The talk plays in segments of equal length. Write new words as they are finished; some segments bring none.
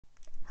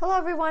Hello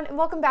everyone, and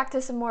welcome back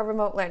to some more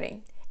remote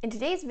learning. In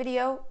today's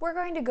video, we're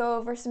going to go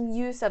over some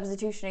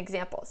U-substitution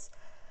examples.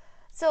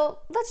 So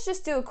let's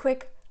just do a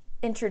quick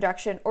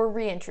introduction or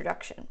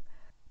reintroduction.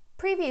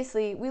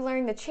 Previously, we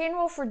learned the chain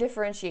rule for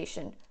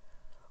differentiation,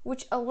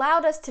 which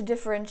allowed us to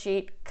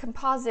differentiate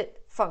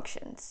composite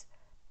functions.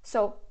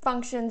 So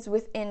functions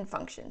within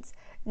functions.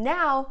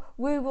 Now,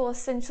 we will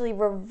essentially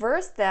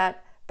reverse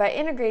that by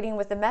integrating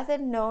with a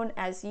method known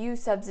as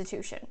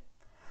U-substitution.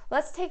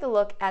 Let's take a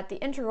look at the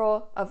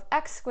integral of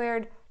x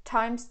squared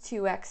times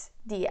 2x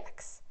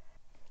dx.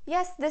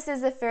 Yes, this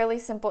is a fairly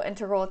simple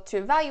integral to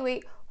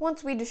evaluate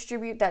once we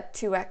distribute that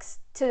 2x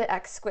to the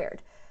x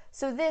squared.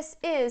 So this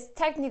is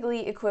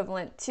technically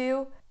equivalent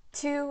to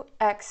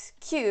 2x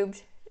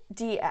cubed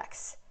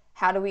dx.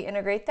 How do we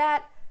integrate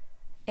that?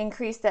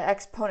 Increase the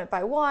exponent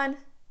by 1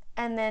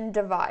 and then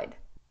divide.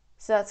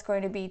 So that's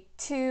going to be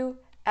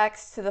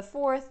 2x to the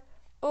fourth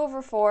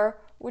over 4,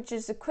 which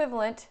is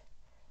equivalent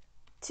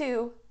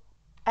to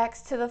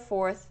x to the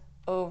fourth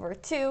over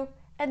 2,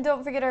 and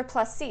don't forget our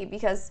plus c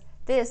because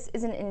this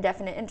is an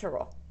indefinite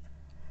integral.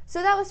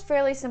 So that was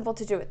fairly simple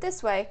to do it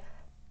this way,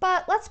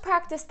 but let's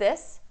practice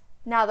this.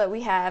 Now that we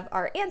have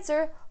our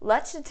answer,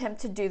 let's attempt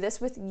to do this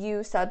with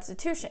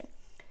U-substitution.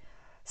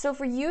 So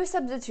for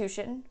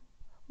U-substitution,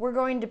 we're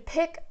going to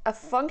pick a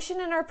function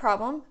in our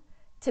problem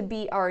to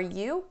be our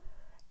u,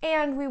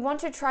 and we want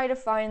to try to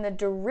find the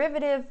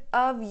derivative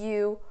of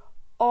u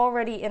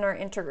already in our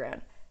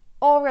integrand,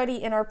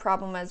 already in our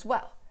problem as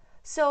well.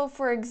 So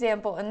for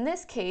example, in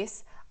this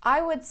case,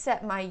 I would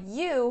set my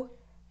u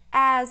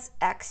as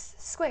x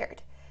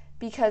squared,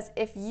 because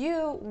if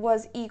u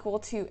was equal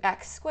to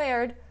x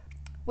squared,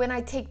 when I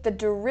take the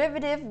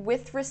derivative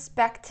with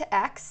respect to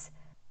x,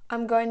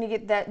 I'm going to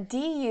get that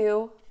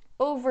du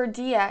over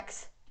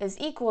dx is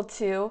equal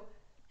to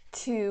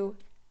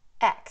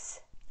 2x.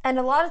 And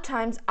a lot of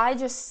times I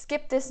just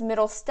skip this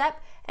middle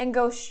step and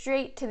go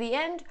straight to the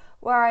end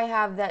where I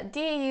have that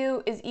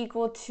du is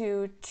equal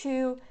to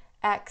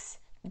 2x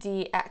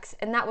dx.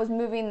 And that was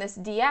moving this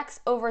dx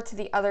over to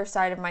the other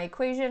side of my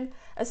equation,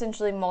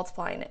 essentially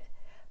multiplying it.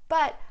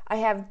 But I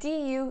have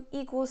du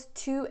equals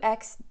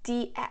 2x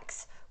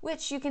dx,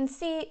 which you can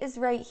see is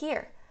right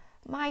here,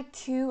 my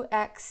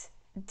 2x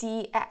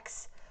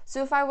dx.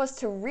 So if I was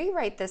to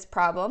rewrite this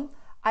problem,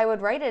 I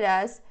would write it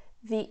as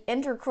the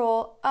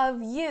integral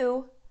of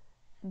u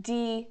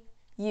du.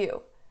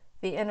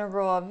 The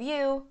integral of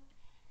u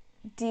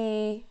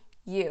du.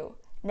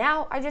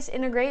 Now I just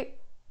integrate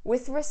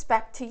with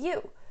respect to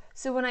u.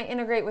 So when I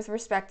integrate with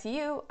respect to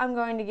u, I'm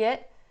going to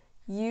get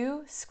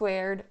u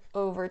squared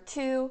over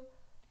 2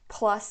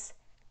 plus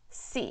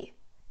c.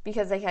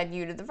 Because I had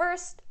u to the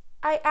first,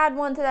 I add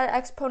 1 to that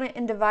exponent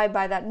and divide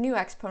by that new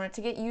exponent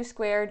to get u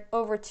squared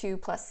over 2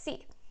 plus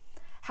c.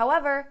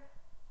 However,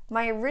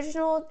 my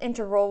original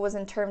integral was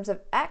in terms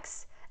of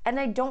x, and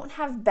I don't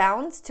have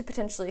bounds to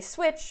potentially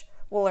switch.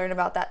 We'll learn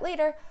about that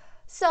later.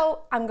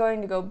 So I'm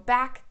going to go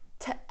back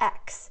to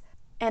x.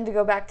 And to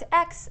go back to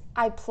x,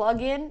 I plug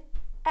in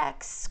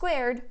x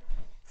squared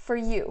for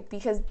u,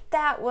 because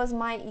that was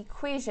my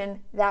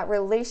equation, that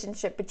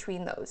relationship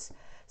between those.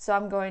 So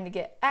I'm going to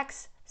get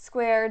x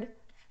squared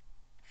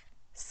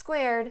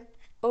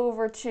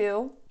over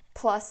 2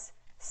 plus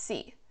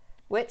c,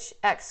 which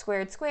x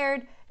squared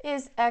squared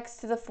is x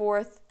to the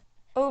fourth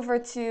over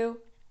 2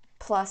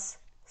 plus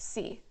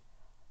c.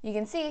 You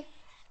can see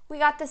we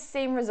got the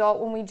same result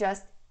when we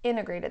just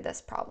integrated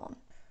this problem.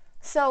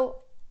 So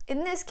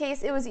in this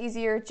case, it was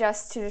easier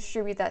just to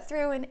distribute that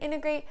through and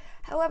integrate.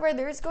 However,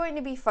 there's going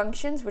to be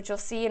functions, which you'll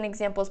see in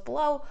examples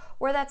below,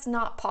 where that's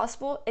not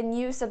possible, and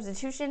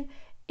U-substitution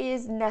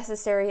is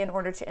necessary in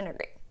order to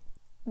integrate.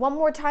 One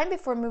more time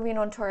before moving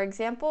on to our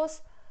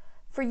examples.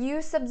 For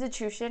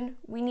U-substitution,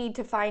 we need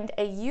to find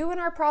a u in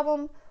our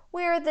problem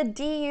where the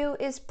du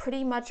is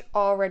pretty much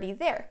already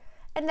there.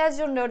 And as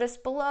you'll notice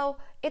below,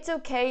 it's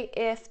okay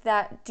if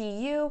that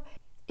du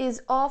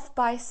is off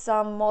by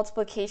some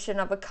multiplication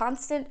of a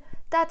constant.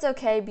 That's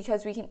okay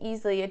because we can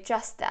easily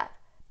adjust that.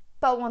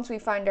 But once we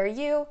find our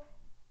u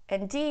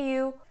and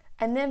du,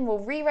 and then we'll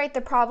rewrite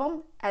the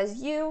problem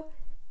as u,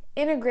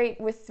 integrate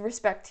with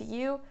respect to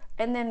u,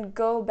 and then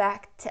go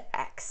back to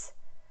x.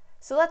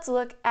 So let's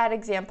look at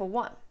example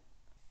 1.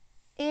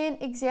 In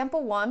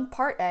example 1,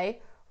 part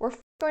A, we're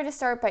going to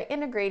start by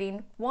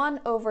integrating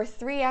 1 over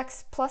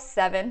 3x plus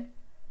 7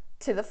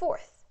 to the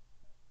fourth.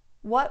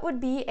 What would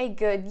be a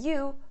good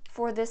u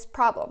for this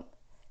problem?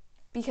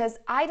 Because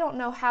I don't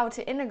know how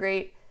to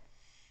integrate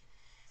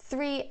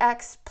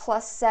 3x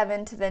plus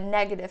 7 to the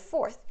negative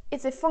fourth.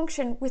 It's a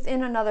function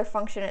within another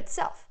function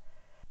itself.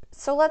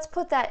 So let's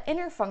put that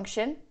inner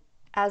function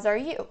as our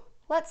u.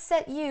 Let's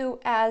set u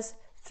as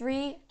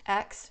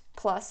 3x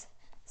plus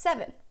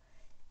 7.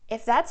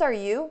 If that's our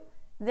u,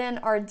 then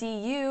our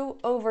du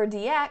over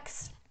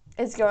dx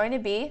is going to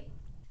be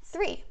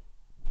 3.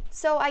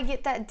 So I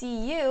get that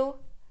du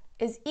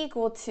is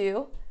equal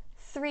to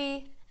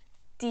 3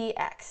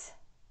 dx.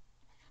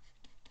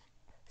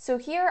 So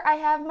here I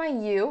have my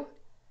u,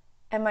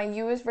 and my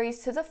u is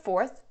raised to the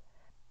fourth,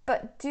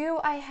 but do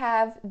I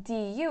have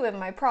du in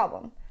my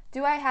problem?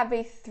 do I have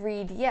a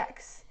 3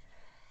 dx?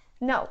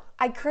 No,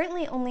 I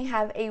currently only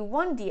have a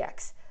 1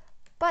 dx,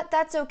 but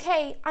that's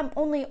okay. I'm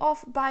only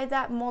off by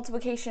that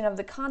multiplication of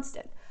the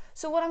constant.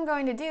 So what I'm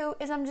going to do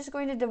is I'm just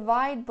going to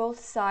divide both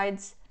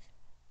sides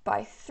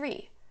by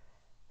 3.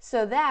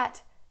 So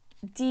that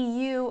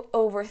du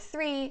over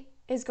 3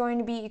 is going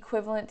to be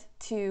equivalent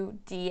to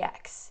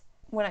dx.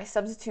 When I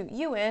substitute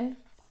u in,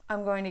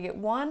 I'm going to get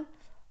 1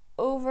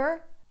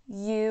 over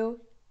u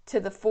to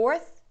the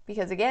 4th,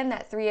 because again,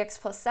 that 3x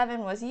plus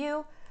 7 was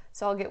u,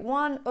 so I'll get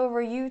 1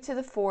 over u to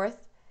the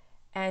 4th,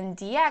 and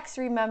dx,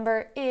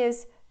 remember,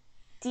 is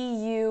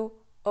du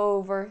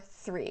over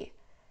 3.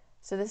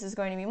 So this is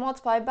going to be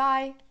multiplied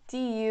by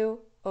du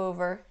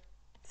over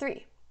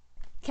 3.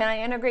 Can I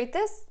integrate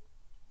this?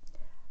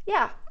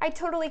 Yeah, I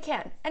totally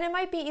can. And it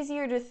might be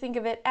easier to think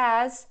of it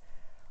as,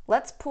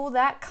 let's pull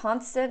that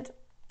constant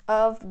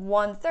of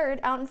 1/3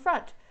 out in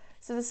front.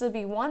 So this will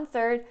be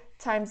 1/3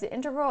 times the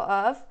integral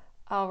of,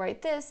 I'll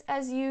write this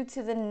as u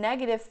to the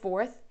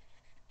 -4th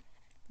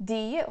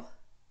du.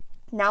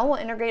 Now we'll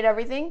integrate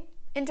everything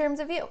in terms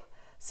of u.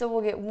 So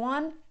we'll get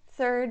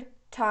 1/3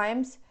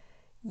 times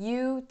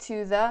u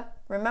to the,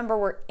 remember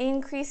we're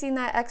increasing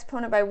that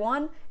exponent by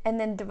 1 and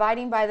then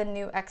dividing by the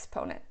new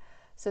exponent.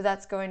 So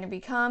that's going to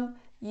become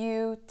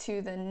u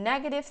to the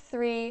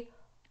 -3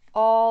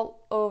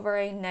 all over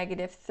a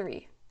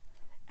 -3.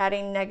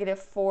 Adding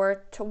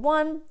 -4 to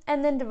 1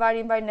 and then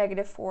dividing by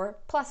 -4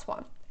 plus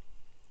 1.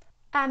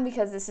 And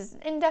because this is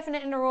an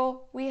indefinite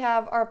interval, we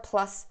have our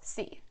plus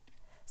c.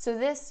 So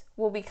this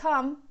will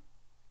become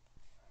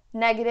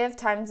negative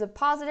times the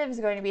positive is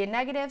going to be a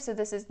negative, so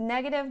this is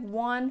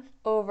 -1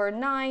 over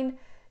 9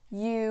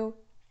 u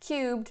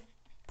cubed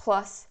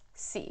plus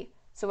c.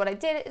 So what I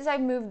did is I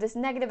moved this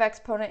negative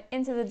exponent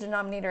into the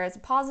denominator as a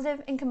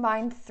positive and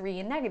combined 3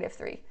 and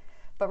 -3.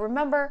 But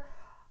remember,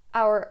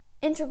 our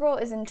integral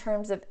is in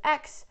terms of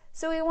x,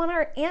 so we want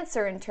our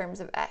answer in terms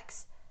of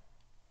x.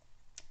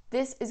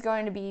 This is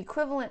going to be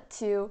equivalent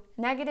to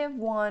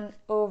 -1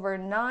 over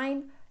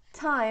 9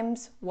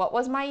 times, what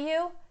was my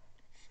u?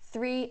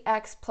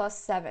 3x plus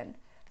 7.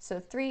 So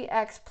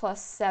 3x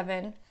plus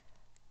 7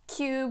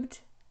 cubed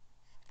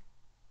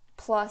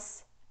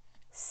plus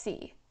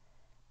c.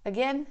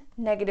 Again,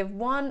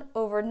 -1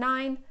 over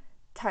 9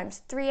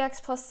 times 3x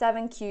plus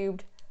 7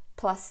 cubed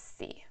plus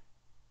c.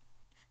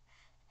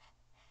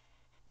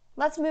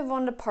 Let's move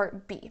on to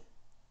part B.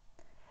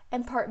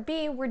 In part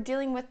B, we're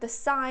dealing with the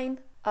sine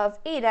of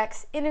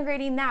 8x,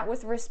 integrating that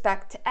with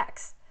respect to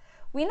x.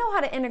 We know how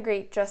to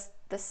integrate just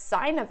the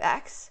sine of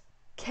x.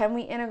 Can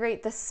we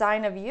integrate the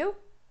sine of u?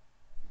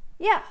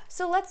 Yeah,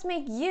 so let's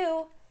make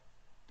u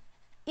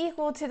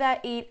equal to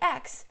that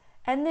 8x,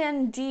 and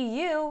then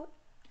du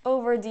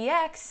over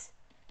dx,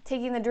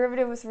 taking the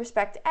derivative with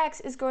respect to x,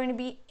 is going to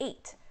be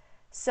 8.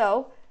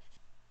 So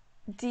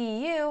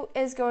du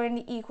is going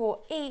to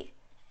equal 8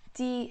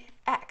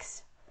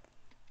 dx.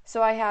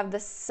 So I have the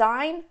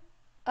sine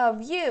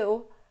of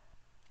u,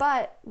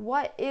 but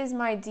what is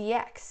my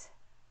dx?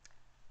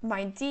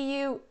 My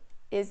du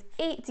is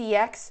 8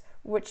 dx,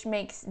 which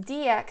makes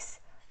dx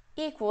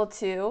equal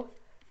to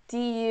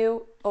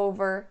du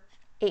over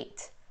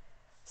 8.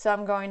 So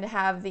I'm going to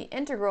have the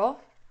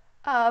integral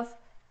of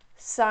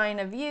sine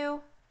of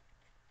u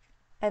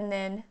and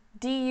then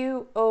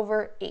du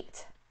over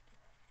 8,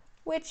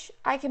 which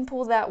I can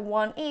pull that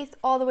 1/8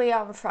 all the way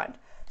out in front.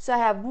 So I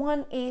have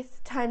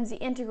 1/8 times the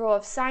integral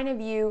of sine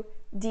of u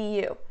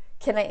du.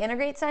 Can I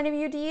integrate sine of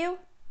u du?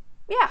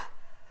 Yeah.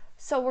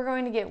 So we're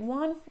going to get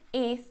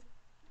 1/8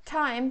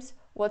 times,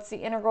 what's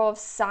the integral of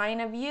sine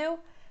of u?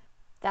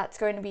 That's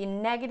going to be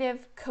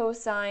negative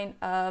cosine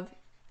of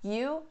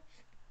u,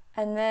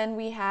 and then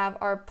we have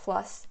our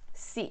plus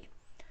c.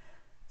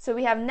 So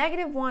we have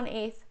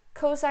 -1/8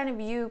 cosine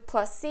of u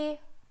plus c,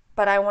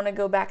 but I want to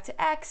go back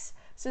to x,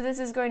 so this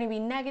is going to be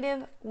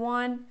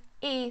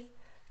 -1/8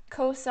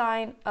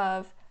 cosine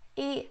of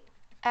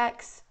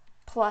 8x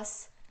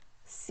plus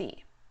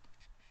c.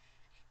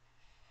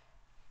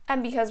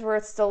 And because we're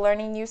still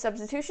learning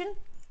U-substitution,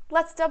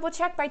 let's double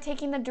check by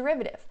taking the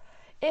derivative.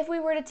 If we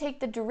were to take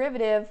the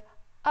derivative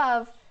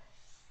of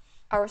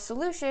our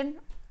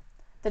solution,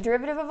 the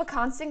derivative of a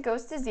constant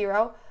goes to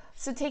 0,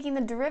 so taking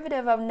the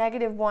derivative of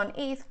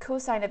 -1/8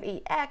 cosine of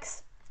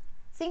 8x,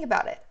 think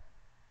about it.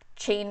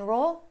 Chain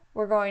rule,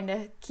 we're going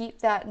to keep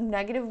that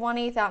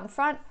 -1/8 out in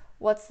front.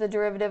 What's the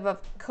derivative of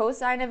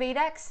cosine of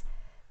 8x?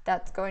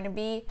 That's going to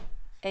be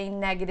a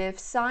negative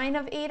sine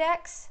of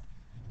 8x.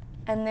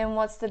 And then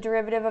what's the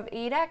derivative of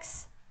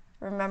 8x?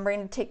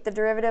 Remembering to take the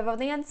derivative of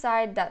the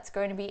inside, that's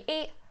going to be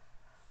 8.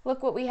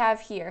 Look what we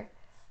have here.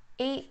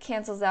 8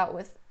 cancels out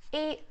with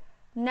 8.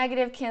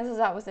 Negative cancels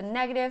out with a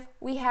negative.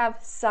 We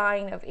have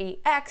sine of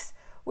 8x,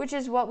 which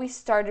is what we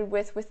started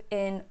with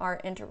within our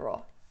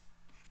integral.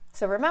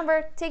 So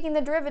remember, taking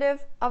the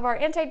derivative of our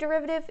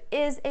antiderivative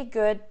is a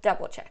good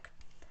double check.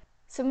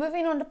 So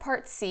moving on to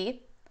part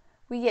C,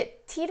 we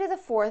get t to the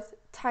 4th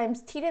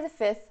times t to the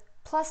 5th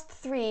plus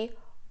 3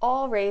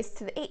 all raised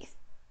to the 8th.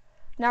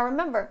 Now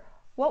remember,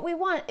 what we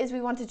want is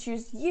we want to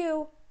choose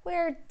u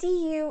where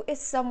du is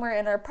somewhere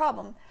in our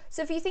problem.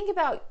 So if you think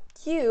about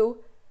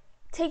u,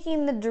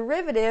 taking the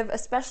derivative,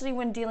 especially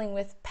when dealing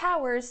with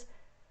powers,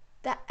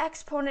 that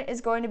exponent is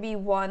going to be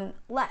 1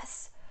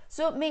 less.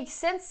 So it makes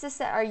sense to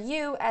set our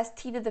u as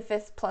t to the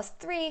 5th plus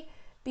 3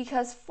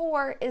 because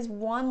 4 is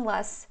 1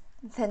 less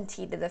than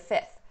t to the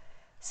 5th.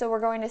 So we're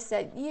going to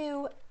set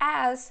u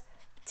as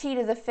t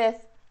to the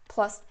 5th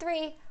plus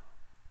 3.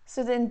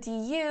 So then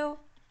du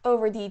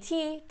over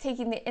dt,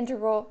 taking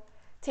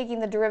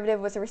the derivative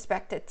with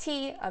respect to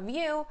t of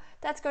u,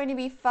 that's going to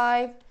be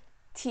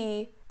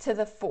 5t to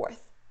the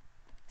 4th.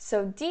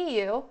 So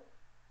du,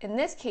 in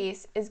this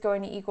case, is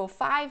going to equal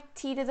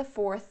 5t to the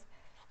 4th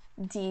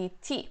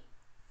dt,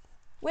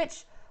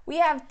 which we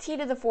have t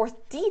to the 4th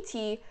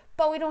dt,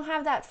 but we don't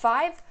have that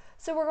 5,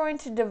 so we're going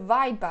to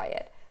divide by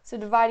it. So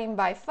dividing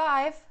by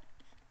 5,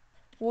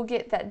 we'll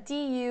get that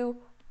du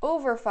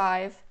over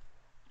 5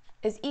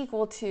 is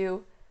equal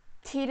to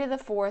t to the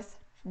 4th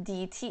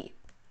dt.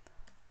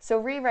 So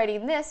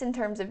rewriting this in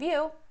terms of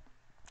u,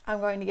 I'm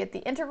going to get the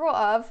integral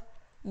of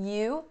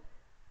u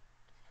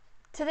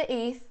to the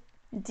 8th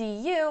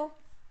du,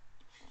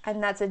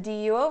 and that's a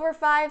du over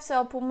 5, so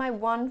I'll pull my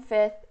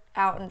 1/5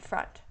 out in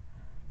front.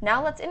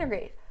 Now let's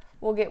integrate.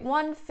 We'll get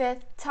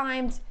 1/5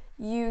 times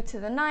u to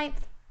the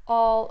 9th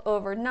all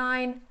over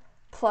 9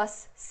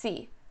 plus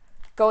c.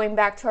 Going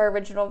back to our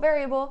original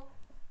variable,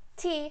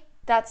 t,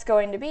 that's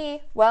going to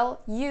be,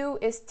 well, u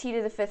is t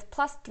to the 5th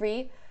plus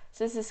 3,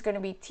 so this is going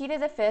to be t to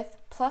the 5th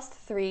plus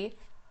 3,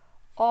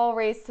 all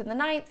raised to the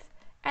 9th,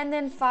 and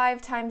then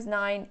 5 times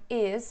 9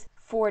 is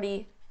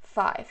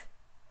 45.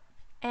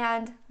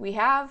 And we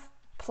have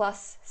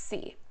plus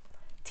c.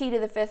 T to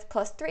the 5th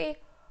plus 3,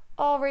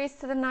 all raised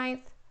to the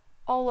 9th,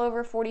 all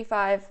over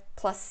 45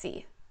 plus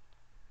c.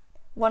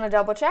 Want to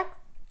double check?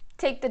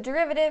 Take the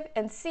derivative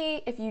and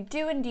see if you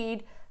do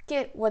indeed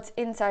get what's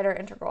inside our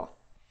integral.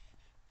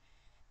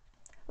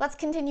 Let's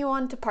continue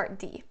on to part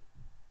D.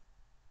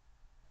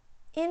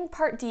 In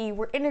part D,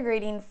 we're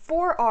integrating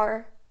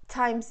 4r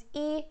times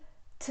e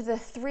to the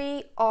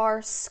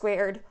 3r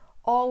squared,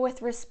 all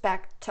with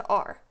respect to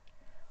r.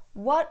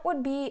 What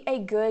would be a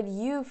good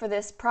u for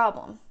this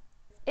problem?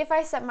 If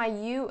I set my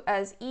u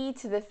as e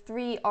to the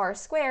 3r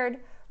squared,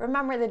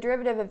 remember the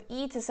derivative of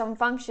e to some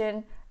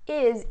function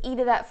is e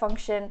to that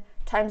function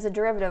times the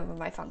derivative of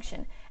my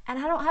function. And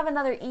I don't have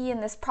another e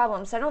in this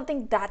problem, so I don't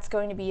think that's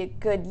going to be a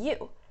good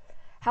u.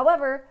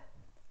 However,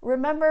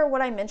 remember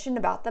what I mentioned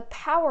about the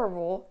power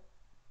rule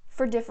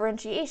for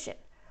differentiation.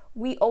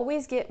 We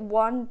always get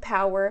 1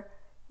 power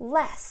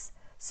less.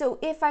 So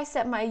if I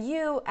set my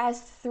u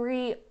as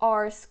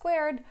 3r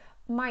squared,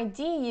 my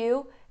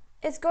du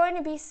is going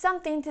to be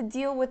something to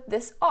deal with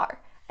this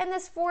r. And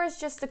this 4 is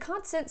just a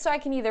constant, so I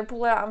can either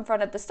pull it out in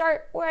front at the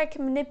start or I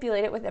can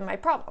manipulate it within my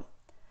problem.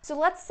 So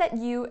let's set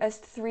u as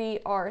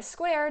 3r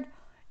squared,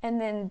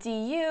 and then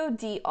du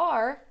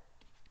dr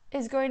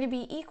is going to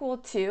be equal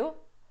to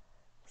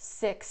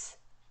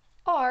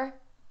 6r,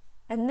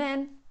 and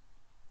then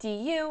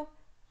du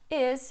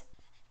is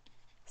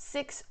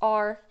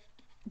 6r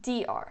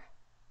dr.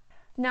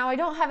 Now I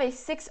don't have a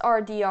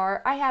 6r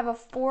dr, I have a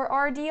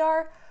 4r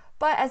dr,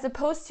 but as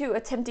opposed to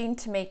attempting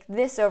to make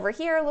this over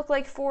here look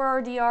like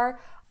 4r dr,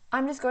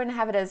 I'm just going to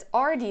have it as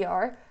r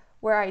dr,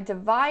 where I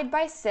divide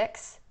by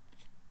 6.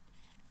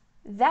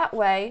 That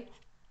way,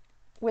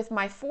 with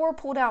my 4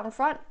 pulled out in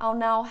front, I'll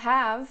now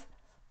have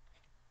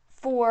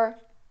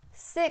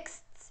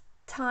 4/6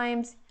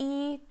 times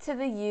e to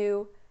the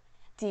u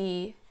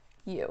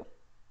du.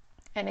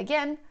 And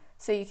again,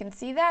 so you can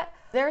see that,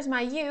 there's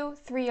my u,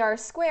 3r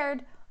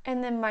squared,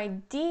 and then my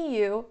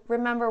du,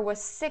 remember, was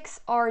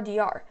 6r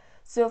dr.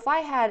 So if I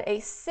had a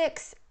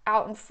 6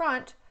 out in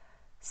front,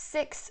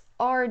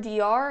 6r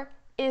dr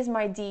is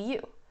my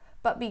du.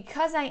 But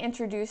because I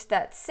introduced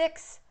that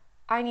 6,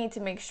 I need to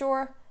make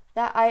sure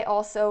that I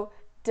also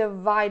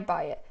divide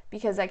by it,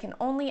 because I can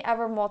only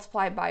ever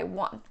multiply by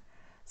 1.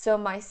 So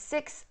my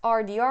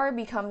 6r dr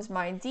becomes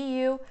my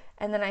du,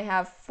 and then I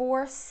have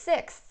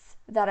 4/6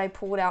 that I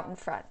pulled out in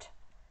front.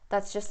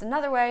 That's just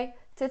another way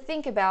to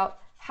think about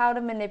how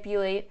to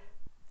manipulate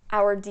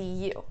our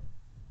du.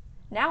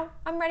 Now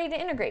I'm ready to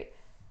integrate.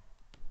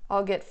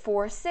 I'll get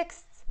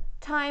 4/6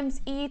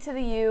 times e to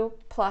the u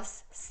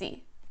plus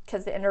c,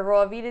 because the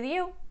integral of e to the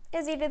u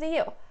is e to the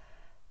u.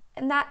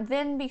 And that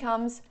then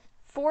becomes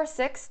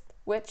 4/6,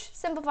 which,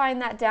 simplifying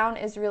that down,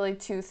 is really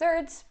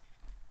 2/3,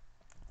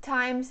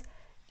 times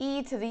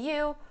e to the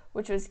u,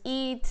 which was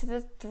e to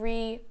the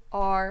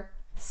 3r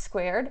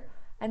squared,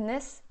 and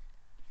this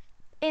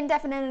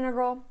indefinite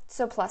integral,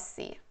 so plus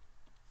c.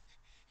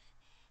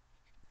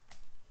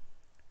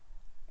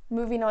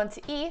 Moving on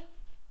to e,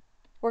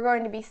 we're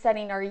going to be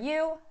setting our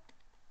u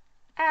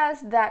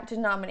as that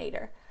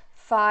denominator,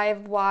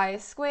 5y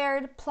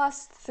squared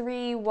plus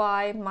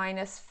 3y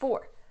minus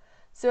 4.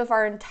 So if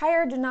our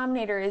entire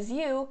denominator is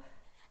u,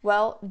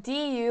 well,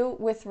 du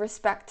with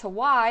respect to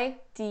y,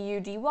 du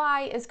dy,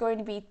 is going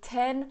to be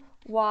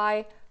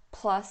 10y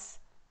plus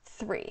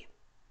 3.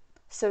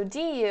 So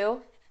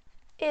du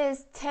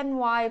is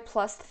 10y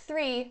plus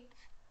 3,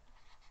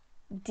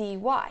 dy.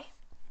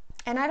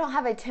 And I don't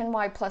have a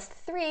 10y plus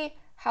 3.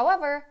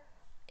 However,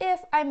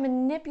 if I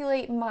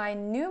manipulate my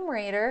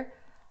numerator,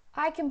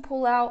 I can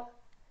pull out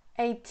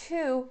a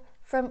 2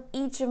 from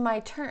each of my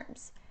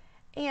terms.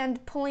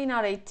 And pulling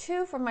out a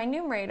 2 from my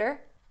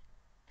numerator,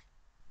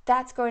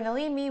 that's going to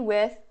leave me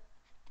with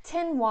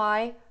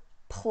 10y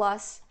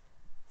plus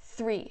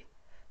 3.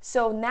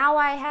 So now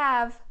I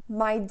have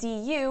my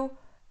du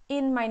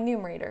in my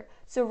numerator.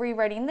 So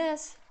rewriting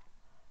this,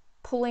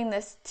 pulling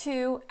this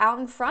 2 out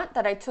in front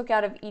that I took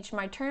out of each of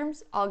my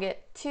terms, I'll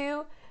get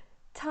 2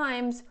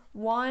 times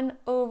 1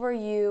 over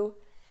u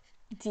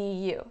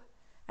du.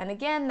 And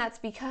again, that's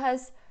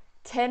because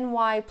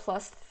 10y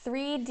plus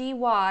 3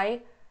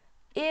 dy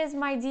is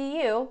my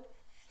du.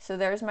 So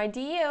there's my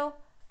du.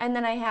 And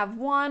then I have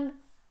 1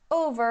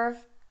 over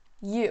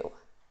u.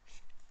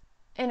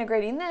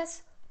 Integrating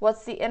this,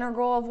 what's the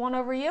integral of 1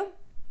 over u?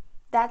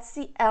 That's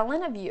the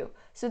ln of u.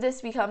 So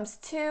this becomes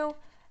 2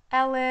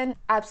 ln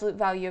absolute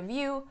value of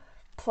u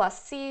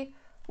plus c,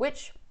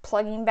 which,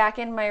 plugging back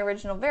in my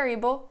original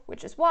variable,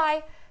 which is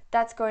y,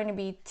 that's going to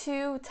be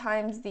 2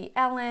 times the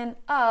ln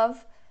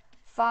of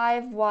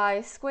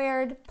 5y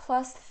squared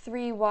plus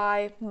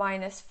 3y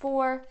minus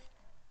 4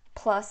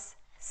 plus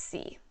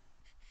c.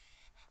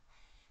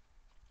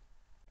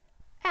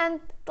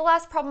 And the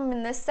last problem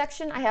in this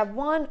section, I have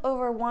 1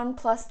 over 1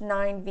 plus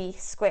 9v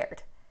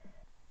squared.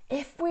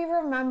 If we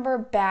remember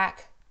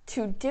back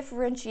to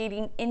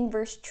differentiating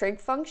inverse trig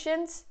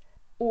functions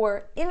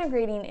or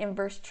integrating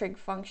inverse trig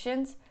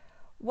functions,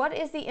 what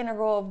is the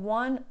integral of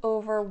 1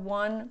 over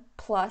 1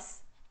 plus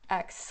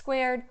x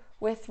squared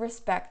with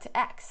respect to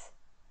x?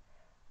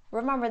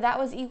 Remember, that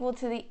was equal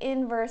to the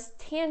inverse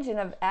tangent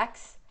of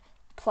x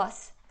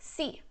plus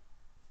c.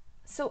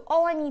 So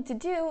all I need to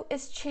do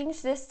is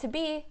change this to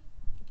be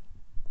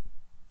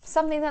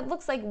something that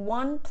looks like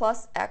 1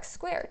 plus x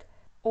squared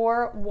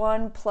or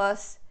 1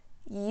 plus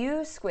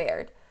u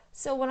squared.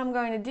 So what I'm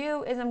going to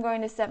do is I'm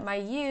going to set my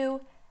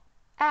u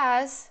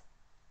as,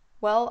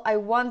 well, I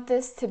want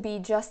this to be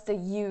just a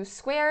u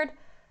squared.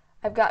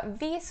 I've got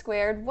v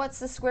squared. What's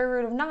the square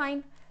root of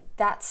 9?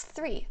 That's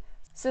 3.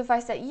 So if I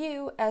set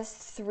u as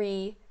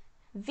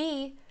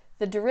 3v,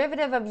 the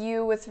derivative of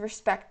u with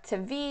respect to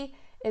v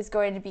is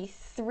going to be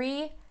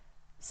 3.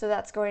 So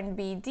that's going to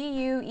be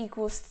du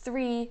equals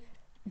 3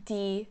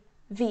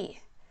 dv,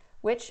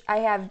 which I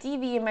have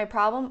dv in my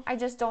problem. I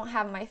just don't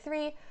have my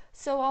 3,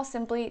 so I'll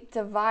simply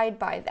divide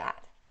by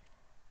that.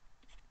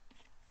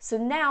 So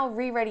now,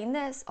 rewriting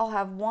this, I'll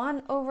have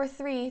 1 over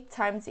 3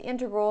 times the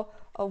integral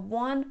of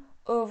 1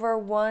 over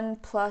 1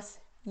 plus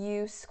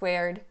u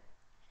squared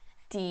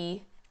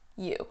du.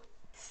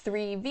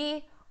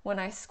 3v, when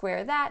I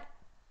square that,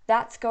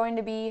 that's going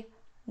to be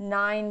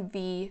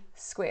 9v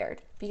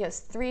squared,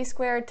 because 3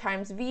 squared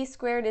times v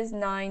squared is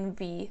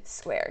 9v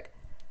squared.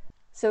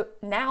 So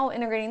now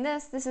integrating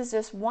this, this is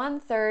just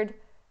 1/3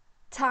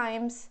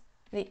 times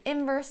the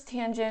inverse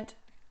tangent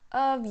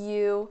of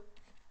u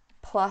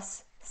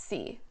plus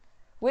c,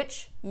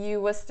 which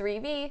u was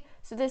 3v,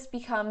 so this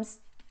becomes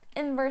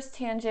inverse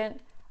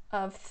tangent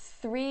of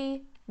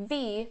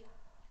 3v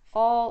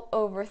all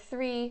over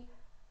 3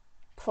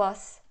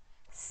 plus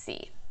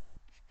c.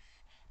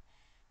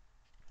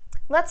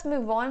 Let's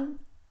move on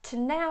to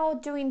now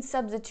doing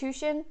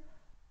substitution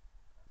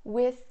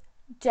with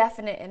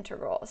definite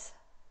integrals.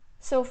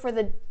 So for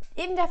the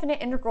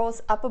indefinite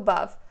integrals up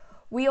above,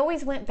 we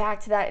always went back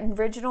to that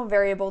original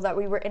variable that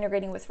we were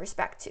integrating with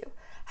respect to.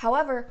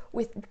 However,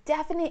 with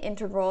definite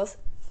integrals,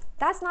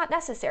 that's not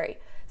necessary.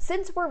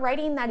 Since we're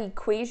writing that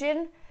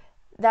equation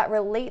that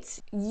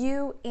relates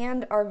u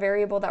and our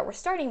variable that we're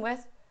starting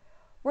with,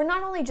 we're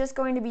not only just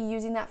going to be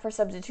using that for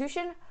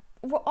substitution,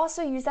 we'll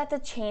also use that to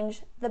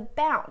change the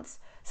bounds.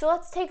 So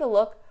let's take a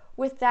look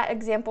with that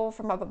example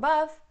from up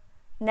above,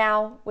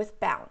 now with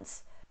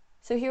bounds.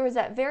 So here was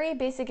that very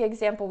basic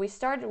example we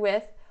started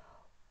with,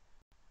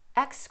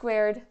 x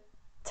squared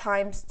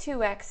times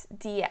 2x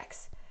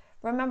dx.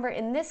 Remember,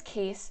 in this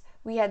case,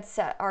 we had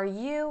set our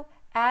u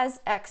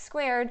as x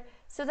squared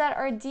so that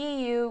our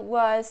du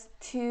was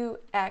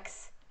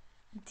 2x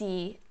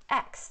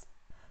dx.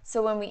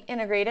 So when we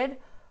integrated,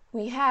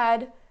 we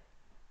had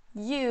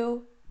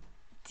u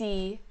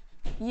du.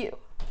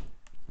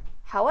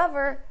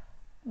 However,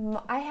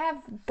 I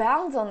have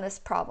bounds on this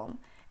problem,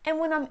 and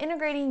when I'm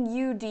integrating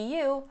u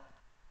du,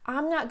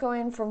 I'm not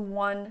going from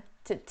 1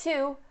 to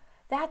 2,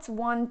 that's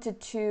 1 to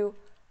 2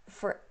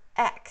 for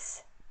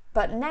x.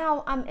 But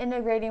now I'm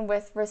integrating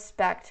with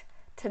respect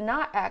to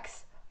not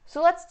x,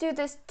 so let's do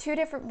this 2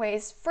 different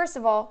ways. First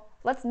of all,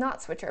 let's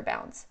not switch our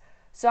bounds.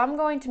 So I'm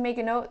going to make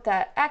a note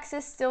that x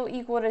is still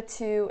equal to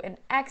 2 and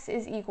x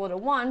is equal to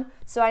 1,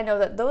 so I know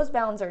that those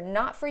bounds are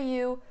not for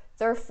u,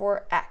 they're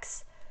for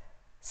x.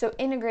 So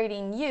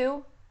integrating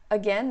u,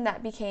 again,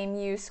 that became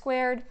u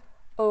squared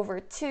over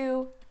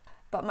 2,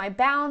 but my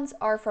bounds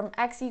are from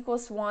x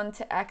equals 1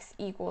 to x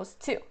equals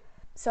 2.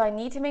 So I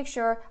need to make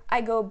sure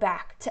I go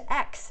back to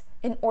x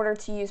in order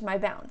to use my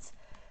bounds.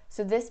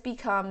 So this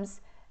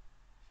becomes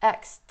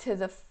x to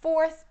the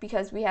 4th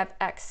because we have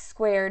x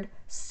squared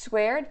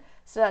squared.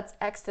 So that's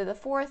x to the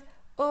fourth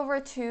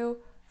over 2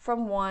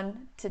 from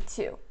 1 to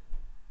 2.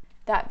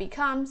 That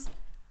becomes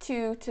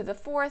 2 to the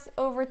fourth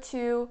over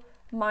 2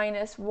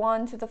 minus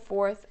 1 to the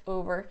fourth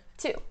over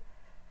 2.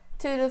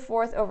 2 to the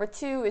fourth over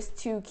 2 is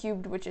 2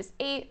 cubed, which is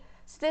 8.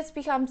 So this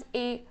becomes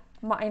 8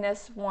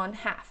 minus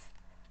 1/2.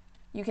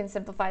 You can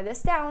simplify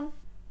this down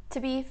to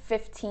be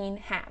 15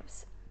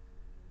 halves.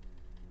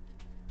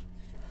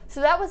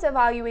 So that was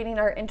evaluating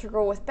our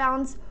integral with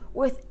bounds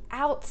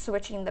without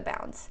switching the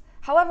bounds.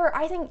 However,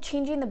 I think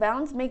changing the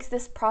bounds makes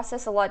this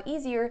process a lot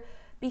easier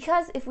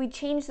because if we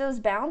change those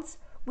bounds,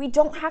 we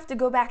don't have to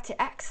go back to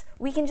x.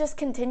 We can just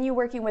continue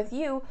working with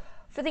u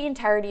for the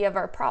entirety of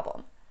our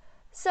problem.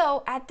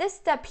 So at this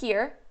step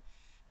here,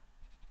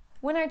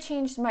 when I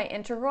changed my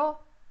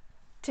integral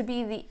to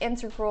be the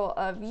integral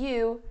of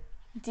u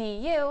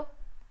du,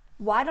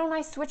 why don't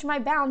I switch my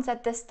bounds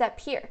at this step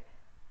here?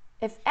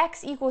 If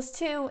x equals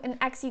 2 and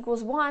x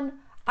equals 1,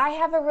 I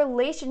have a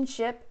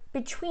relationship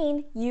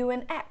between u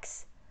and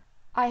x.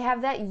 I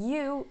have that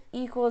u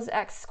equals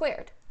x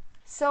squared.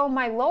 So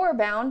my lower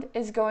bound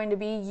is going to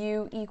be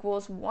u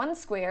equals 1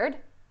 squared,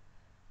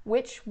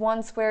 which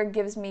 1 squared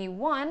gives me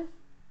 1.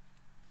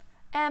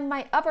 And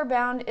my upper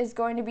bound is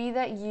going to be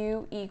that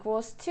u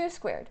equals 2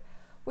 squared,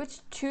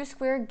 which 2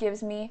 squared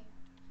gives me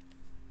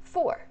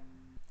 4.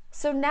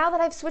 So now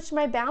that I've switched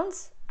my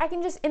bounds, I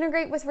can just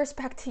integrate with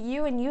respect to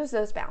u and use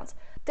those bounds.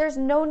 There's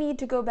no need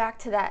to go back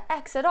to that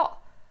x at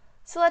all.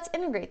 So let's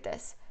integrate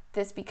this.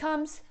 This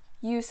becomes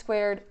u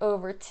squared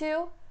over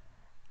 2,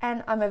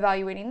 and I'm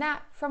evaluating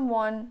that from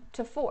 1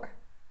 to 4.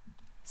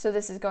 So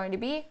this is going to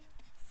be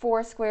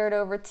 4 squared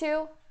over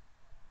 2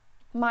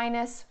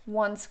 minus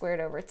 1 squared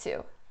over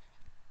 2.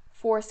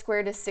 4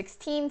 squared is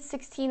 16,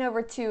 16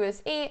 over 2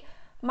 is 8,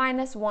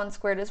 minus 1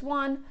 squared is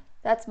 1,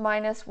 that's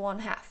minus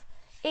 1/2.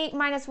 8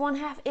 minus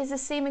 1/2 is the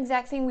same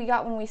exact thing we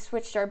got when we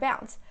switched our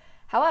bounds.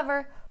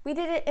 However, we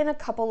did it in a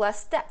couple less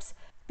steps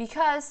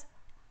because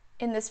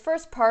in this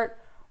first part,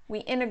 we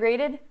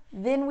integrated,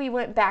 then we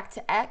went back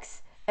to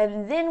x,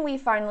 and then we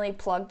finally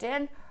plugged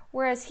in,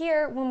 whereas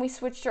here, when we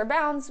switched our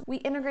bounds, we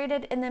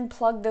integrated and then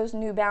plugged those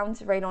new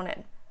bounds right on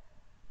in.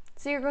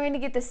 So you're going to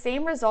get the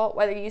same result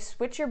whether you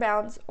switch your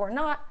bounds or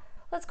not.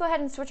 Let's go ahead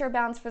and switch our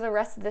bounds for the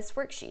rest of this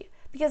worksheet,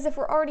 because if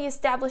we're already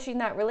establishing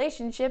that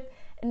relationship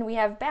and we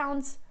have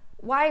bounds,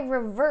 why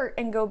revert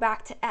and go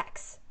back to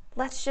x?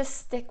 Let's just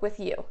stick with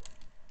u.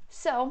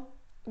 So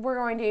we're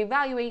going to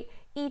evaluate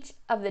each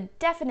of the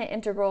definite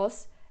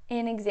integrals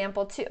in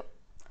example 2.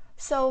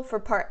 So for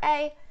part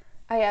A,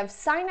 I have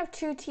sine of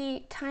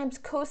 2t times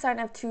cosine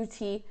of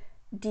 2t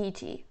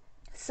dt.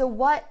 So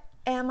what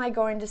am I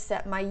going to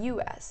set my u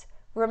as?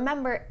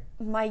 Remember,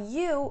 my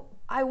u,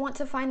 I want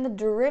to find the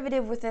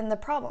derivative within the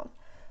problem.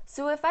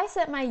 So if I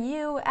set my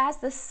u as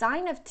the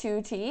sine of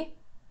 2t,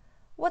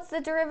 what's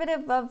the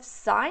derivative of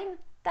sine?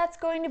 That's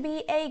going to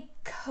be a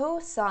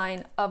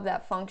cosine of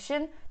that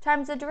function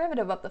times the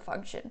derivative of the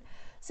function.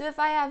 So if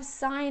I have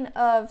sine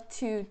of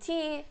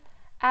 2t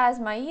as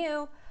my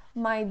u,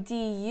 my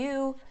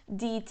du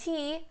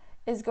dt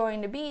is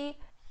going to be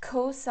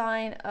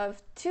cosine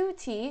of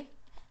 2t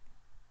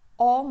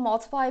all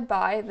multiplied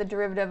by the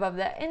derivative of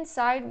the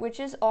inside, which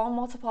is all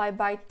multiplied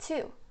by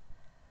 2.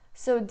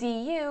 So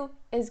du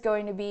is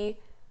going to be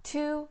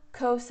 2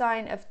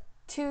 cosine of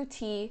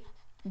 2t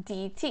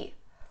dt,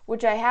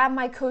 which I have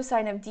my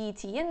cosine of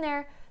dt in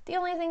there. The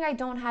only thing I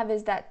don't have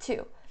is that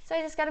 2. So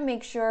I just got to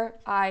make sure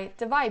I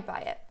divide by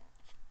it.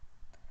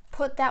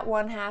 Put that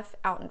 1/2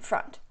 out in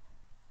front.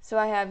 So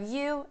I have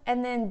u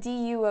and then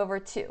du over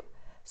 2.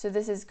 So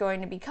this is going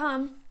to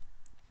become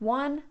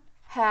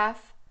 1/2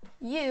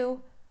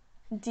 u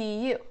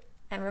du.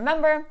 And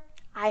remember,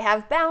 I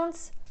have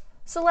bounds,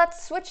 so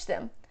let's switch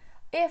them.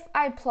 If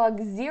I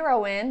plug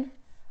 0 in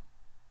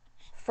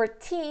for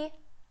t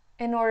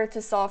in order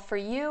to solve for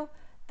u,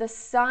 the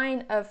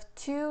sine of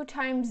 2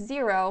 times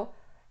 0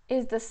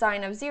 is the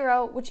sine of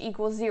 0, which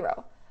equals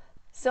 0.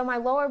 So my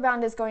lower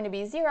bound is going to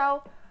be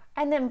 0,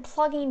 and then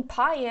plugging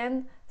pi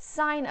in,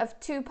 sine of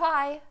 2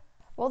 pi,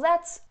 well,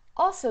 that's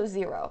also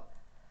 0.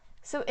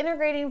 So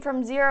integrating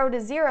from 0 to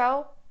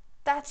 0,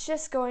 that's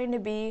just going to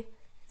be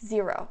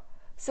 0.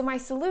 So my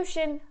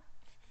solution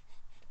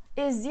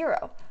is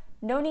 0.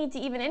 No need to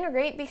even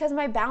integrate because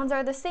my bounds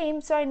are the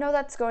same, so I know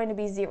that's going to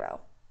be 0.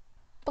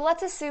 But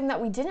let's assume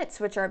that we didn't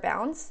switch our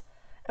bounds,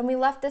 and we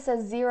left this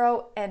as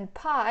 0 and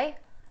pi,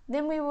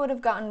 then we would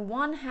have gotten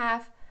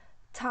 1/2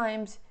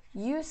 times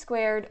u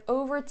squared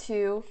over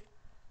 2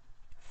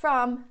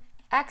 from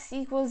x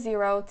equals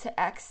 0 to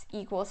x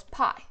equals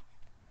pi.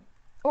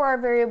 Or our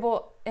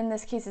variable in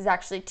this case is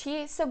actually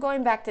t, so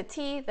going back to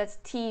t, that's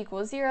t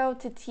equals 0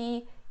 to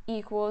t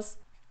equals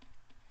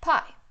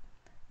pi.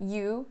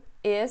 U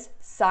is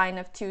sine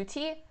of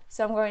 2t,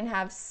 so I'm going to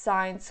have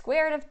sine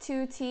squared of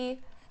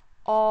 2t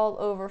all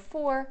over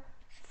 4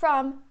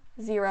 from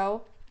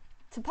 0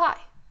 to pi.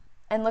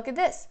 And look at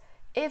this.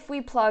 If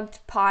we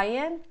plugged pi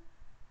in,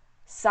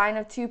 sine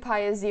of 2 pi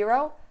is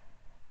 0,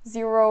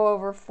 0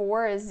 over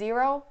 4 is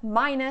 0,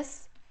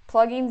 minus,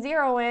 plugging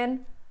 0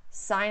 in,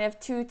 sine of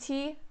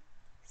 2t,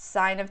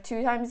 Sine of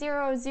 2 times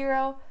 0 is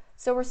 0,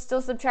 so we're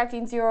still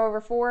subtracting 0 over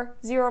 4.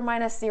 0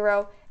 minus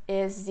 0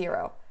 is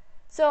 0.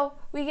 So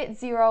we get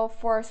 0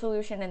 for our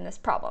solution in this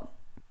problem.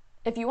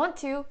 If you want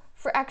to,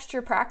 for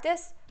extra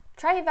practice,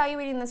 try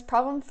evaluating this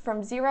problem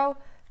from 0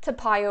 to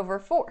pi over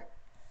 4.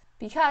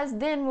 Because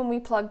then when we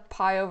plug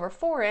pi over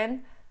 4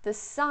 in, the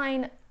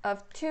sine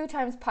of 2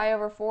 times pi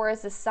over 4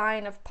 is the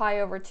sine of pi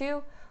over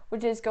 2,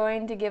 which is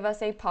going to give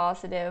us a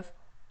positive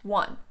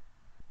 1.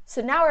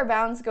 So now our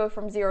bounds go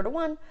from 0 to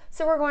 1,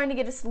 so we're going to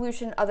get a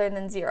solution other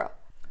than 0.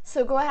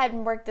 So go ahead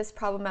and work this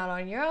problem out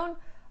on your own.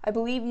 I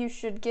believe you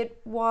should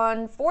get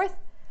 1/4,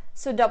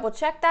 so double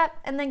check that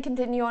and then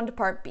continue on to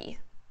part B.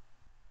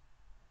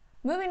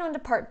 Moving on to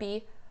part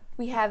B,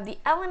 we have the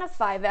ln of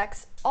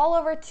 5x all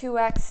over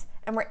 2x,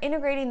 and we're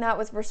integrating that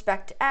with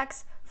respect to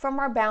x from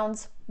our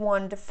bounds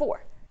 1 to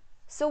 4.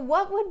 So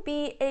what would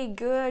be a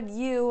good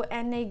u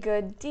and a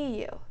good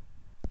du?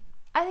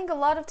 I think a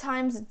lot of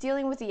times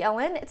dealing with the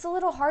ln, it's a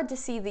little hard to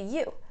see the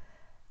u.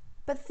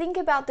 But think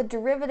about the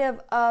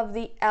derivative of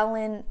the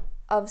ln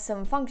of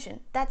some function.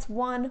 That's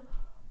 1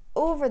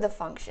 over the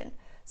function.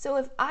 So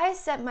if I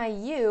set my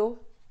u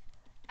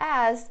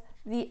as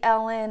the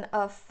ln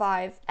of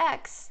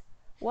 5x,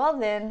 well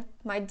then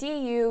my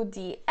du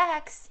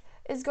dx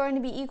is going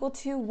to be equal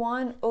to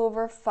 1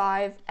 over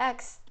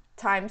 5x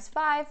times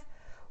 5,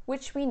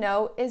 which we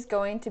know is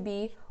going to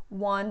be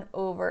 1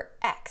 over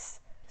x.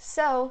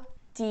 So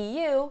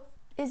du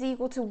is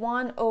equal to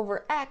 1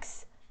 over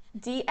x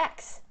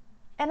dx.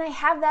 And I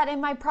have that in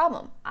my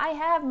problem. I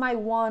have my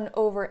 1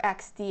 over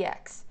x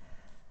dx.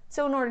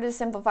 So in order to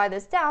simplify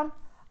this down,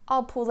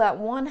 I'll pull that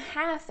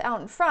 1/2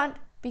 out in front,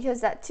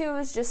 because that 2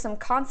 is just some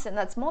constant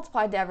that's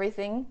multiplied to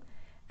everything,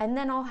 and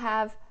then I'll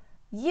have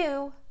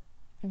u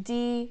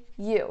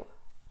du,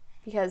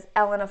 because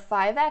ln of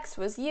 5x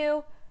was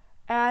u,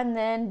 and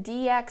then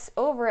dx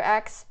over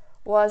x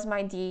was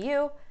my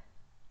du,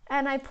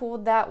 and I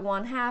pulled that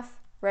 1/2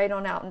 right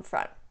on out in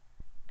front.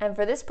 And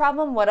for this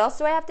problem, what else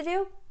do I have to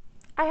do?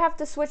 I have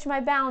to switch my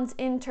bounds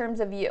in terms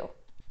of u.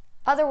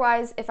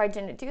 Otherwise, if I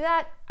didn't do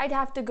that, I'd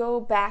have to go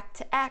back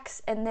to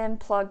x and then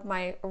plug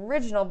my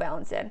original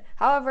bounds in.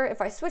 However, if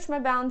I switch my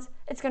bounds,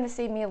 it's going to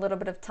save me a little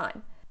bit of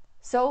time.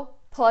 So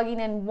plugging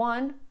in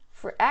 1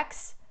 for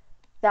x,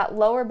 that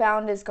lower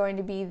bound is going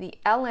to be the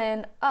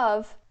ln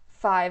of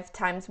 5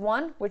 times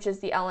 1, which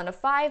is the ln of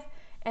 5,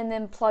 and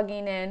then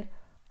plugging in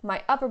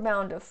my upper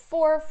bound of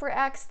 4 for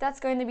x, that's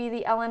going to be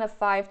the ln of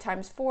 5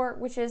 times 4,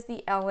 which is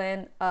the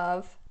ln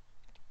of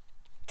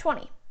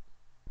 20.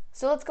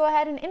 So let's go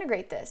ahead and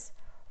integrate this.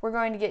 We're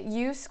going to get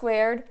u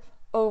squared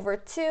over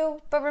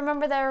 2, but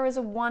remember there was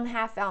a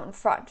 1/2 out in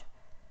front.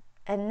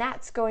 And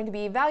that's going to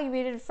be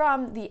evaluated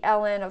from the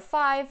ln of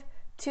 5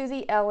 to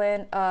the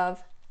ln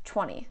of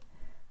 20.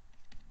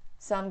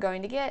 So I'm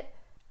going to get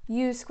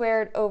u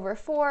squared over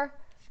 4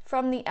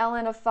 from the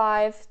ln of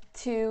 5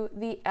 to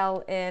the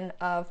ln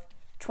of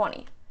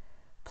 20.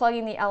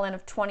 Plugging the ln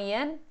of 20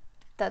 in,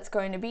 that's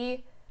going to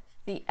be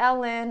the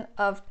ln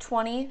of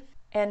 20,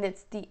 and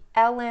it's the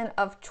ln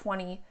of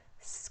 20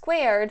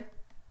 squared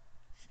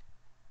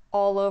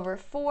all over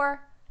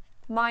 4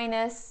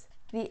 minus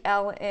the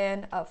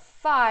ln of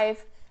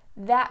 5,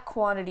 that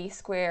quantity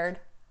squared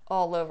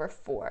all over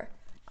 4.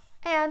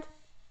 And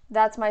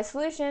that's my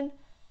solution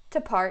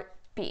to part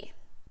B.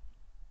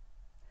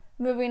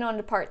 Moving on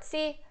to part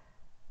C,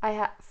 I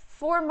have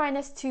 4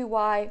 minus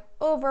 2y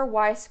over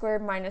y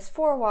squared minus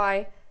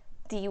 4y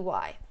dy.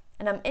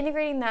 And I'm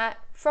integrating that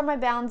from my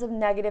bounds of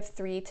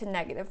 -3 to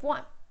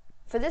 -1.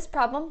 For this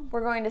problem, we're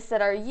going to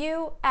set our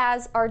u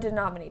as our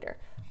denominator,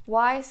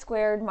 y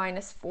squared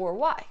minus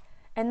 4y.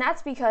 And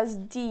that's because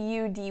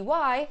du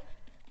dy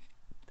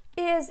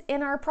is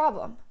in our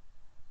problem.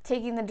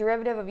 Taking the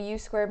derivative of u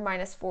squared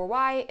minus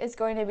 4y is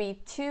going to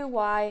be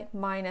 2y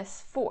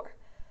minus 4.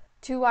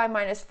 2y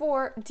minus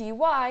 4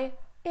 dy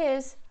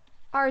is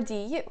our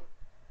du.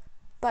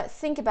 But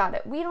think about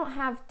it. We don't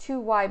have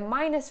 2y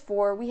minus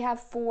 4. We have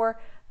 4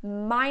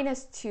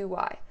 minus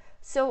 2y.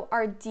 So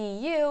our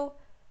du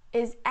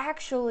is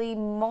actually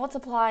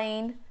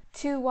multiplying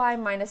 2y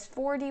minus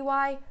 4 dy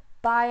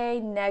by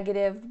a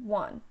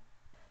 -1.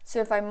 So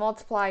if I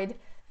multiplied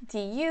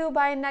du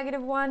by a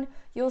 -1,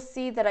 you'll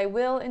see that I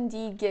will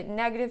indeed get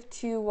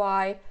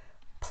 -2y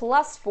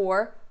plus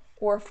 4,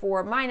 or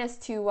 4 minus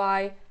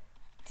 2y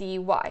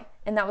dy.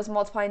 And that was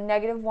multiplying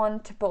 -1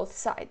 to both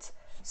sides.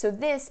 So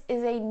this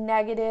is a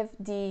negative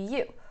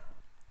du.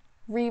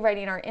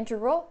 Rewriting our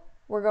integral,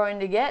 we're going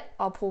to get,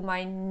 I'll pull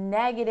my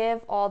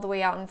negative all the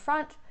way out in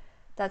front.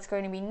 That's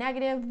going to be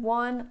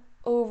 -1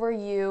 over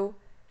u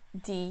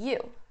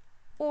du,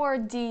 or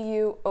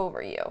du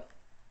over u.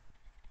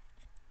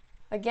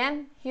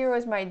 Again, here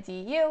was my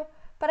du,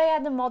 but I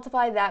had to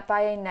multiply that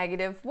by a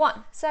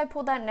 -1, so I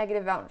pulled that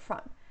negative out in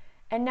front.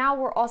 And now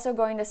we're also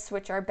going to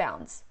switch our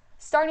bounds.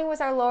 Starting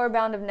with our lower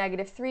bound of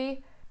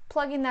 -3,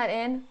 plugging that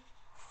in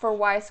for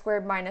y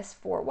squared minus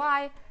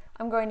 4y,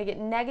 I'm going to get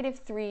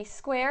 -3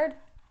 squared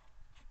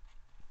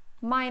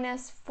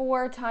minus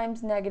 4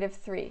 times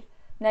 -3.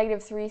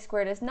 -3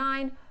 squared is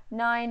 9,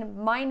 9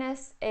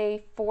 minus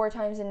a 4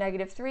 times a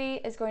negative 3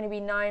 is going to be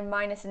 9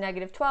 minus a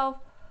negative 12,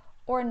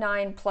 or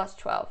 9 plus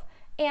 12.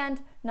 And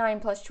 9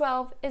 plus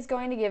 12 is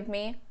going to give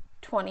me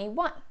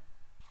 21.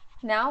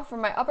 Now for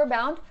my upper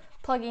bound,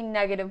 plugging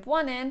negative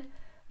 1 in,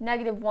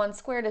 negative 1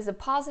 squared is a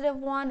positive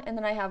 1, and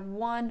then I have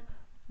 1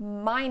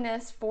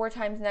 minus 4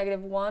 times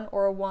negative 1,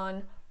 or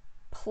 1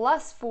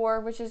 plus 4,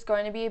 which is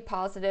going to be a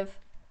positive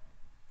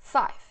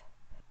 5.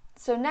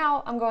 So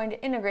now I'm going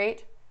to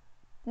integrate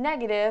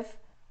negative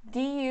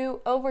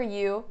du over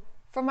u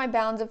from my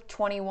bounds of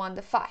 21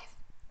 to 5.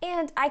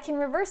 And I can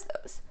reverse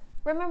those.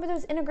 Remember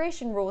those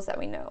integration rules that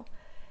we know.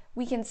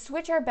 We can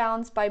switch our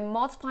bounds by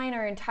multiplying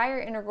our entire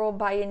integral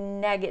by a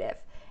negative.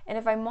 And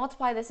if I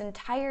multiply this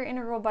entire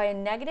integral by a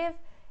negative,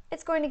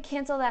 it's going to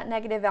cancel that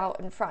negative out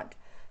in front.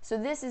 So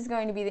this is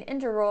going to be the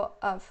integral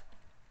of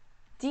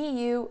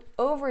du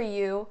over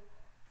u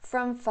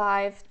from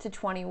 5 to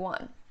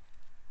 21.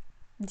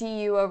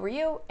 Du over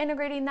u,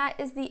 integrating that,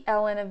 is the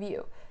ln of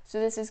u. So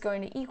this is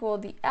going to equal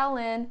the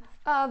ln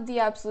of the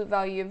absolute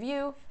value of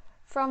u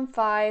from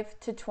 5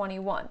 to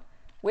 21,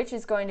 which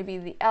is going to be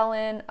the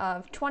ln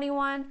of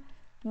 21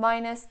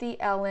 minus the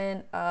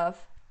ln of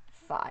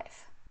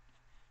 5.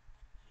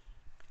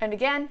 And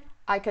again,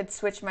 I could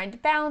switch my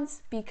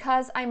bounds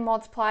because I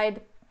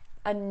multiplied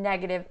a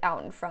negative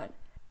out in front.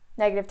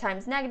 Negative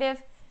times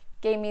negative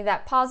gave me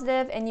that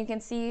positive, and you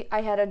can see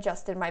I had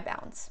adjusted my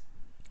bounds.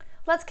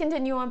 Let's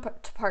continue on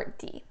to part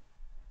D.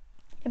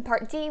 In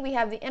part D, we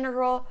have the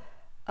integral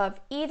of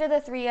e to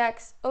the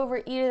 3x over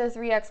e to the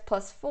 3x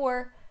plus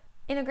 4,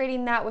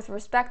 integrating that with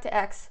respect to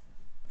x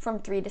from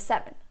 3 to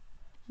 7.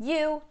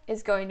 U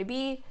is going to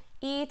be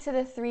e to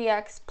the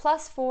 3x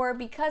plus 4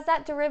 because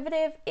that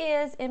derivative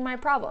is in my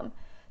problem.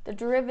 The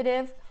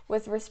derivative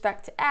with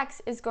respect to x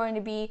is going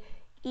to be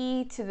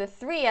e to the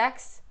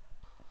 3x.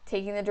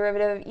 Taking the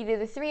derivative of e to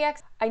the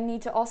 3x, I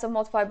need to also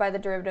multiply by the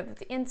derivative of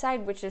the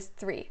inside, which is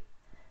 3.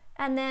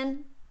 And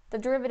then the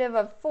derivative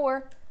of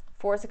 4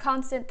 is a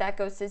constant, that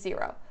goes to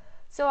 0.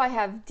 So I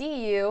have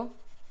du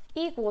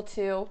equal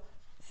to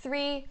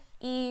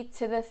 3e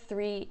to the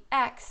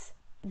 3x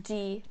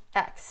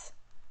dx.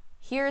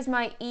 Here's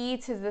my e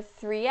to the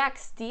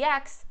 3x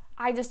dx.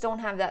 I just don't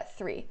have that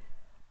 3.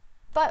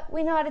 But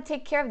we know how to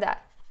take care of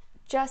that.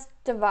 Just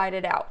divide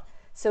it out.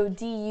 So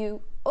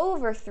du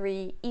over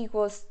 3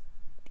 equals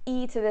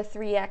e to the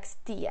 3x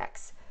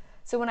dx.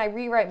 So when I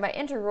rewrite my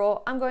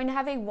integral, I'm going to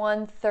have a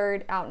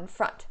 1/3 out in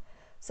front.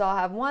 So I'll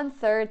have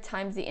 1/3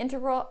 times the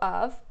integral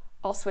of,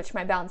 I'll switch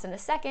my bounds in a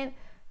second,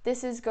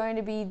 this is going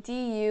to be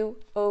du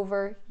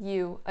over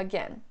u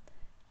again.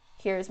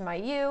 Here's my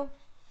u,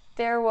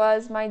 there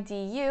was my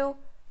du,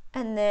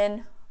 and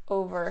then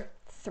over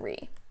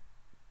 3.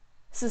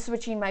 So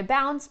switching my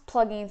bounds,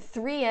 plugging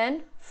 3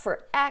 in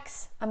for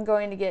x, I'm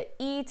going to get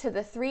e to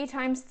the 3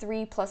 times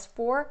 3 plus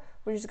 4,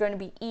 which is going to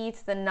be e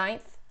to the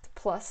 9th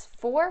plus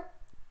 4.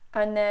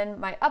 And then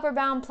my upper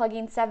bound,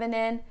 plugging 7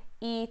 in,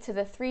 e to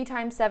the 3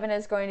 times 7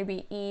 is going to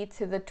be e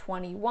to the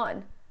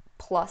 21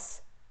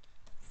 plus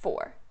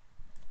 4.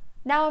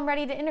 Now I'm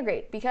ready to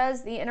integrate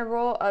because the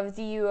integral of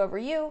du over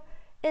u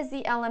is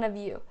the ln of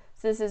u.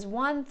 So this is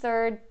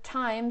 1/3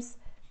 times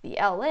the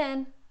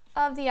ln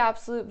of the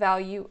absolute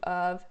value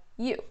of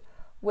u,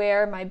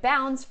 where my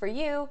bounds for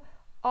u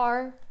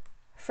are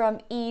from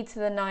e to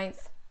the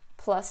 9th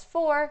plus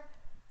 4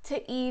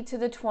 to e to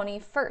the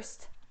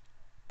 21st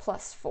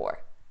plus 4.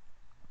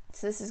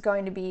 So this is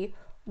going to be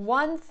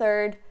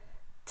 1/3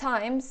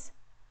 times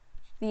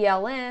the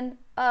ln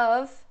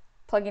of,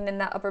 plugging in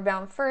that upper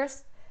bound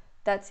first,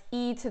 that's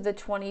e to the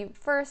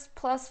 21st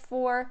plus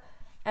 4,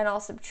 and I'll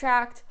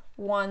subtract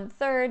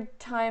 1/3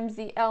 times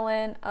the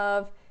ln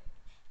of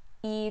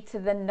e to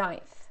the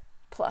 9th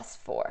plus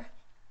 4.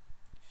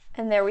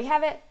 And there we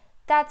have it.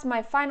 That's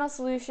my final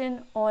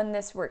solution on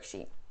this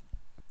worksheet.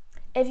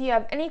 If you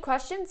have any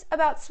questions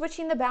about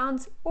switching the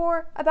bounds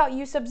or about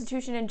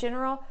U-substitution in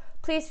general,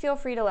 please feel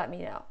free to let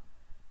me know.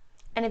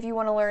 And if you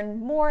want to learn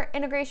more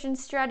integration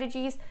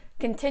strategies,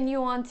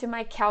 continue on to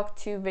my Calc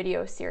 2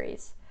 video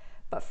series.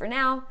 But for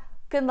now,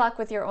 good luck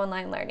with your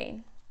online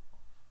learning.